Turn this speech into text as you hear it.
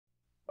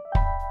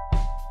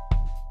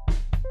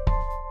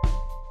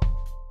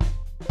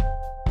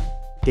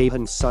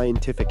DAIHAN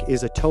Scientific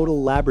is a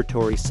total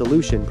laboratory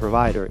solution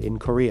provider in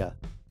Korea.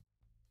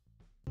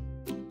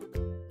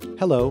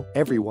 Hello,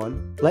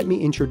 everyone. Let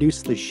me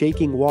introduce the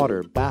shaking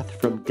water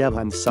bath from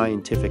DAIHAN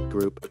Scientific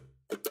Group.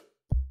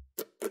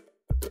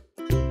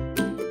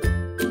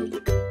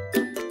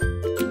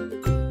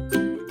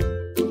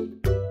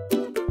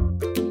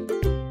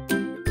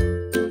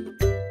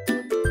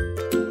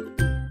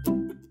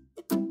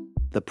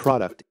 The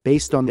product,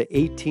 based on the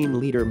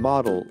 18-liter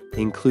model,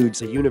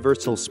 includes a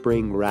universal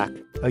spring rack,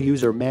 a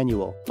user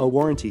manual, a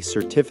warranty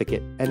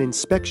certificate, an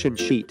inspection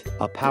sheet,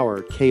 a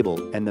power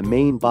cable, and the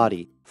main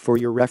body. For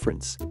your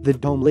reference, the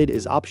dome lid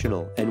is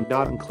optional and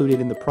not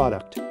included in the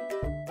product.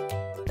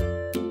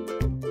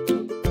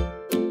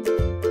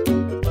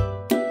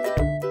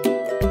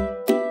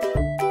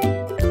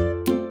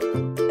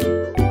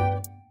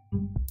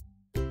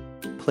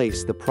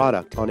 Place the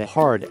product on a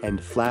hard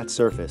and flat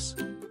surface.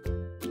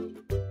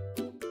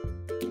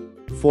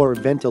 For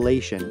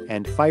ventilation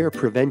and fire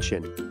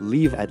prevention,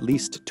 leave at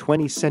least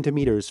 20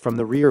 centimeters from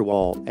the rear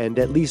wall and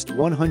at least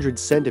 100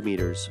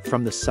 centimeters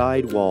from the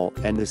side wall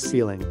and the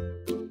ceiling.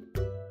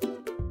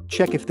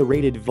 Check if the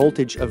rated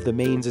voltage of the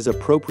mains is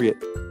appropriate.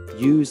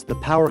 Use the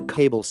power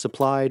cable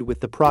supplied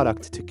with the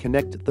product to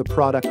connect the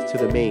product to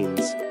the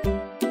mains.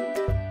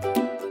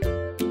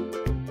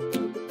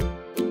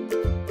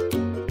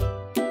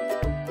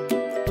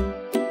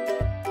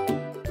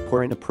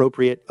 Pour an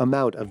appropriate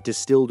amount of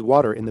distilled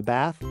water in the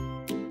bath.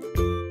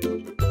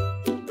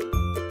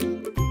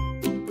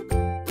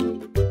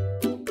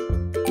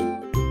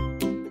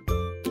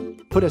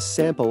 Put a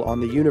sample on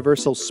the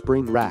universal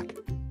spring rack.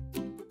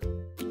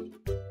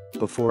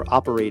 Before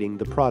operating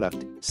the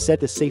product, set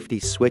the safety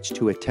switch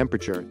to a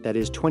temperature that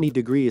is 20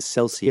 degrees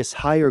Celsius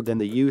higher than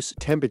the use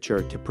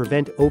temperature to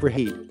prevent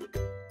overheat.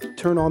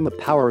 Turn on the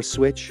power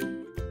switch.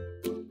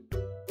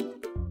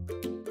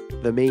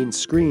 The main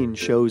screen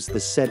shows the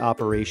set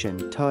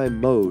operation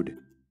time mode.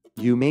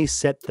 You may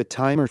set the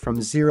timer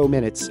from 0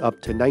 minutes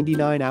up to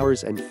 99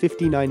 hours and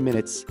 59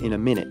 minutes in a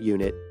minute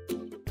unit.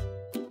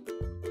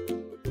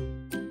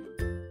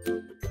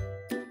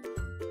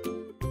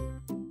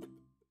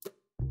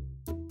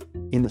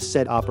 In the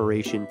set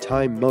operation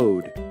time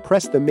mode,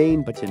 press the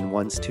main button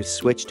once to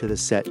switch to the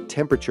set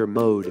temperature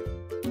mode.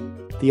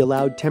 The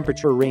allowed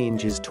temperature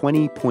range is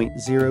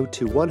 20.0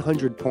 to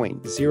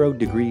 100.0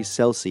 degrees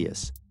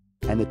Celsius,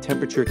 and the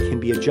temperature can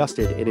be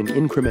adjusted in an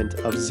increment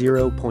of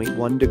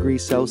 0.1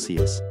 degrees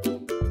Celsius.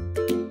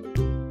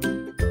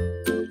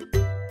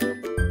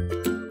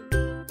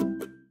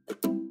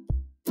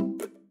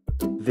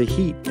 The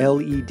heat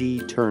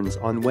LED turns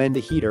on when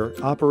the heater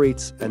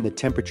operates and the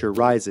temperature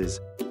rises.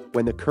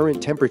 When the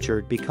current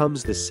temperature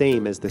becomes the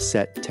same as the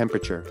set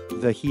temperature,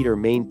 the heater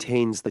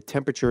maintains the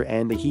temperature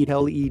and the heat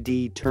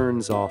LED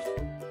turns off.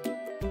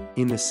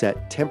 In the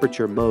set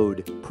temperature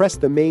mode, press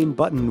the main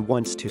button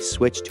once to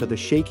switch to the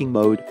shaking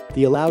mode.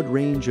 The allowed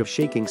range of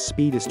shaking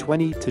speed is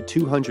 20 to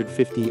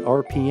 250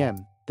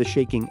 RPM. The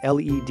shaking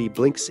LED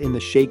blinks in the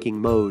shaking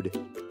mode.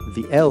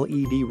 The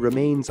LED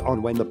remains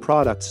on when the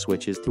product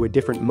switches to a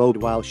different mode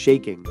while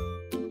shaking.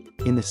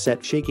 In the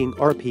set shaking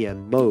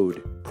RPM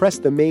mode, press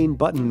the main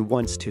button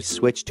once to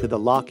switch to the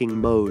locking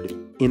mode.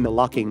 In the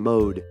locking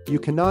mode, you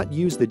cannot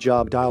use the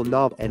job dial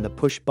knob and the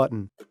push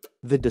button.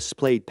 The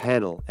displayed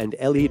panel and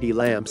LED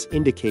lamps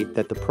indicate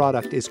that the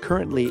product is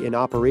currently in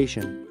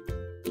operation.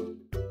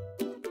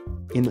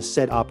 In the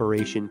set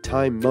operation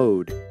time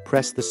mode,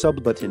 press the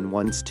sub button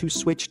once to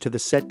switch to the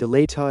set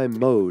delay time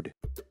mode.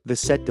 The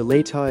set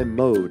delay time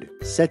mode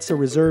sets a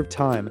reserve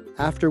time,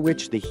 after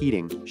which the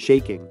heating,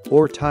 shaking,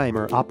 or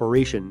timer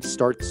operation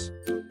starts.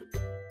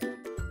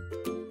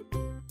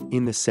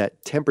 In the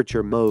set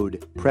temperature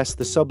mode, press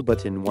the sub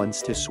button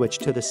once to switch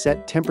to the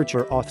set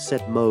temperature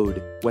offset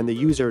mode. When the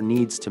user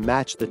needs to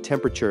match the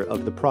temperature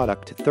of the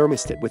product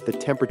thermostat with the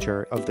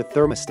temperature of the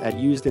thermostat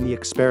used in the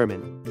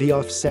experiment, the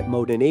offset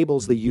mode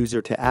enables the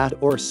user to add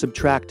or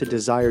subtract a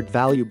desired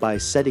value by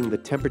setting the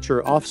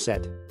temperature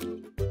offset.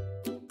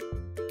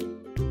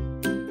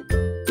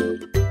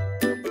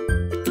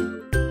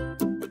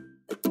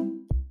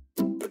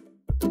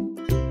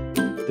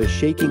 The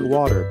shaking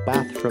water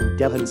bath from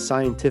DAIHAN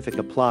Scientific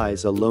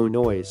applies a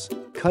low-noise,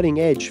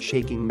 cutting-edge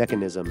shaking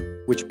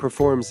mechanism, which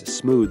performs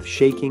smooth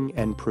shaking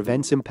and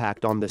prevents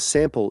impact on the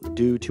sample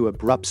due to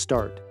abrupt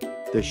start.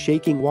 The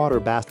shaking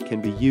water bath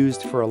can be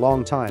used for a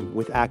long time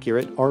with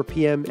accurate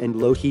RPM and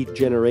low heat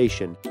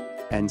generation,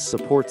 and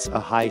supports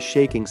a high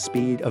shaking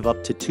speed of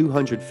up to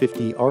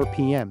 250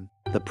 RPM.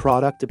 The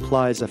product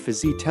applies a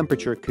fuzzy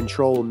temperature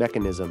control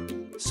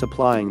mechanism,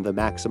 supplying the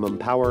maximum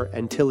power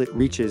until it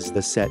reaches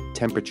the set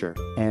temperature.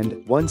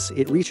 And once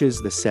it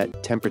reaches the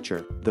set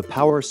temperature, the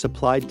power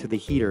supplied to the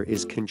heater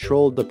is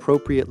controlled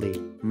appropriately,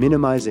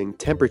 minimizing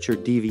temperature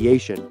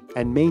deviation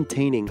and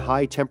maintaining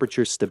high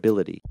temperature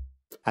stability.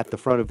 At the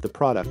front of the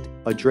product,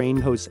 a drain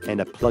hose and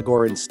a plug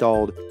are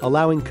installed,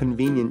 allowing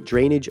convenient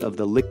drainage of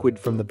the liquid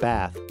from the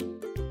bath.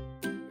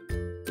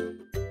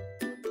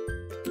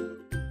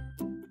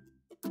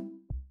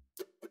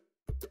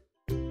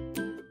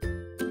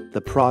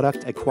 The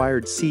product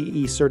acquired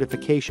CE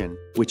certification,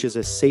 which is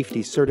a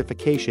safety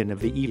certification of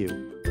the EU.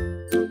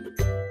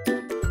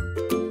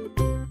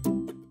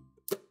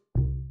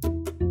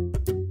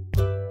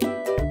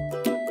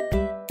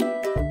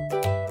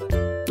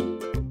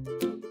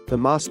 The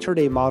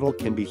MaXturdy model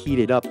can be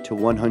heated up to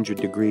 100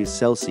 degrees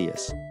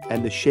Celsius,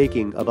 and the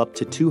shaking of up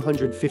to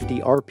 250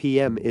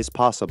 RPM is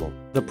possible.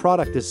 The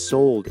product is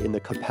sold in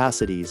the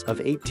capacities of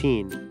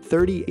 18,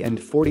 30,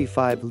 and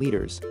 45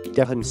 liters.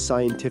 DAIHAN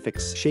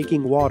Scientific's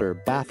shaking water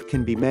bath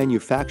can be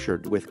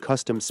manufactured with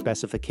custom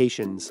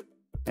specifications,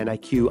 and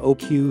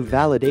IQ/OQ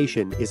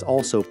validation is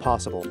also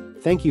possible.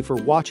 Thank you for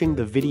watching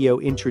the video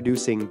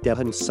introducing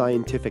DAIHAN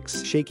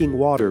Scientific's shaking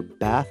water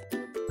bath.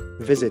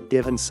 Visit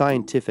DAIHAN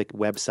Scientific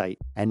website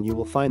and you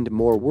will find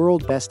more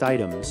world best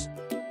items.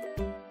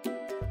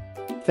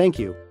 Thank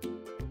you.